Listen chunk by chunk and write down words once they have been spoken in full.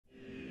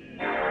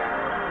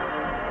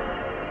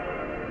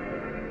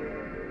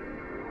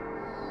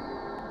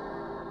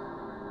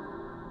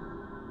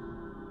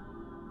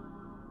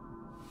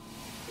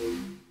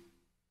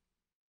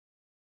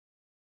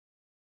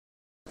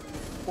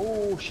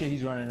shit,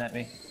 he's running at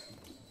me.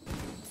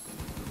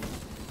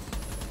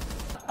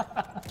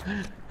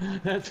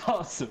 That's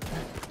awesome.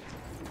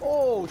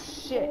 Oh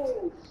shit!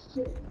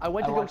 I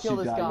went to go kill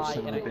this guy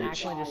and I bitch.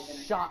 accidentally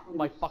just shot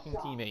my fucking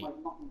teammate.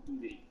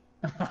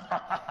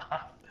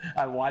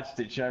 I watched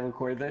it. Should I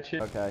record that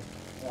shit? Okay.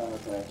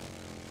 Okay.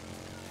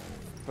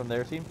 From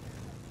their team?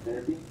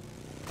 Their team?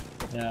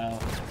 No.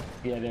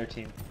 Yeah, their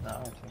team. Not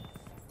our team.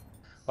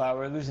 Wow,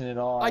 we're losing it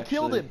all. I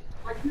killed him!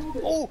 I killed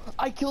him! Oh!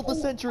 I killed the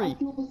sentry! I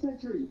killed the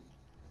sentry!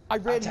 I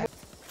ran. We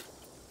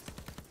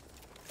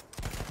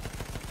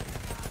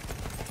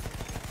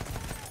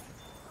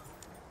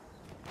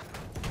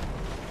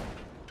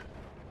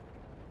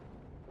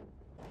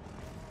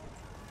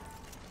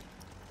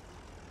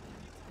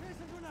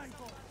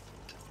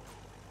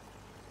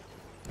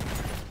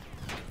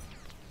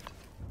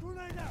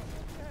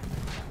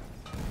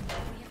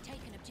have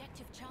taken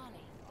objective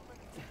Charlie.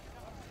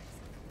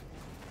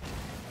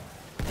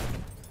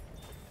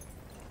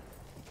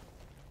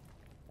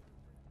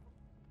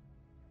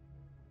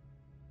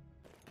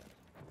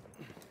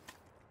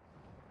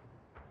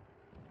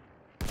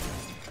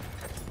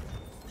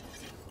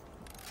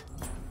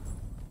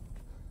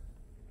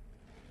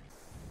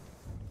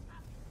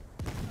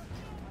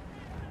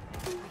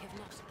 We have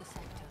lost the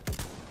sector.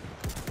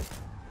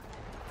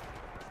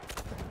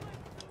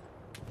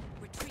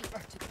 Retreat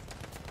to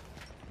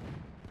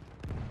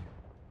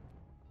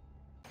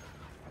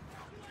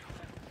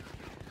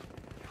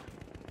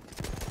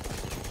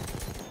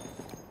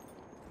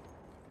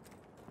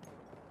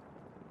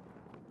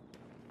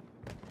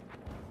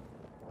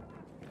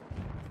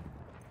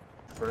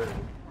What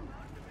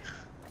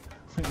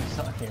are you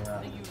talking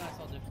about? enemy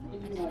armored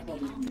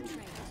train is en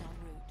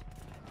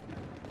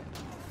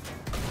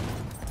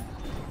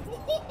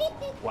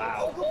route.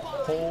 Wow.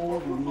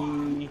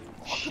 Holy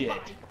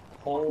shit.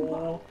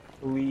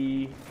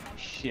 Holy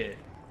shit.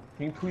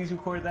 Can you please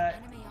record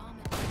that? Enemy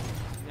armored.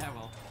 Yeah,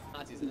 well,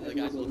 Nazis and the other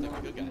guys look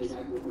like the good guys.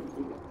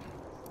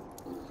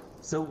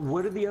 So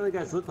what do the other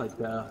guys look like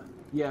though?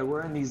 Yeah,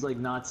 we're in these like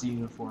Nazi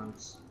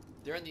uniforms.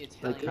 They're in the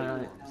Italian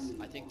kinda-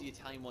 uniforms. I think the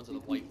Italian ones are the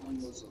white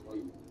ones.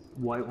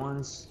 White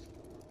ones?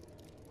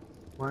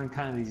 We're in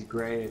kind of these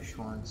grayish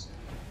ones.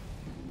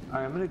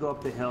 Alright, I'm gonna go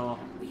up the hill.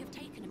 We have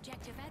taken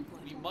objective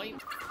Edward. We might.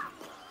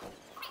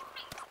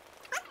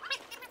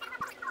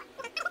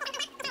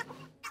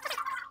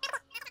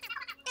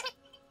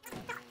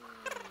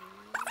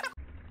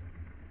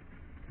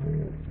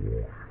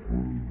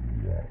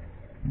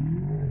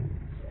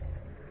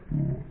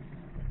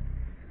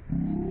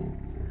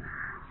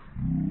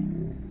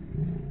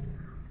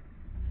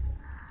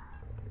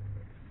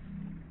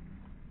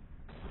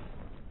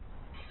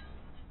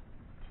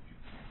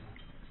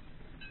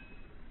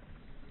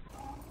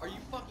 Are you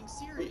fucking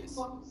serious?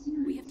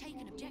 We have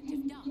taken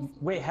objective Duff.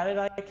 Wait, how did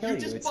I kill You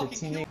you? just It's a fucking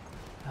teammate.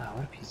 Ah,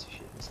 what a piece of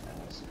shit this guy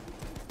is.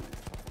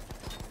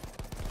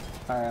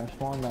 Alright, I'm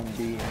spawning on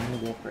B. I'm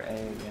gonna go for A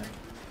again.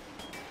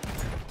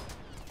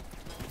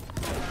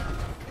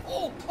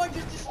 Oh! I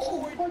just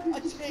destroyed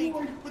a tank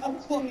with a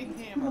fucking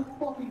hammer!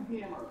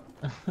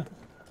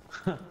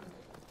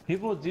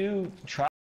 People do try.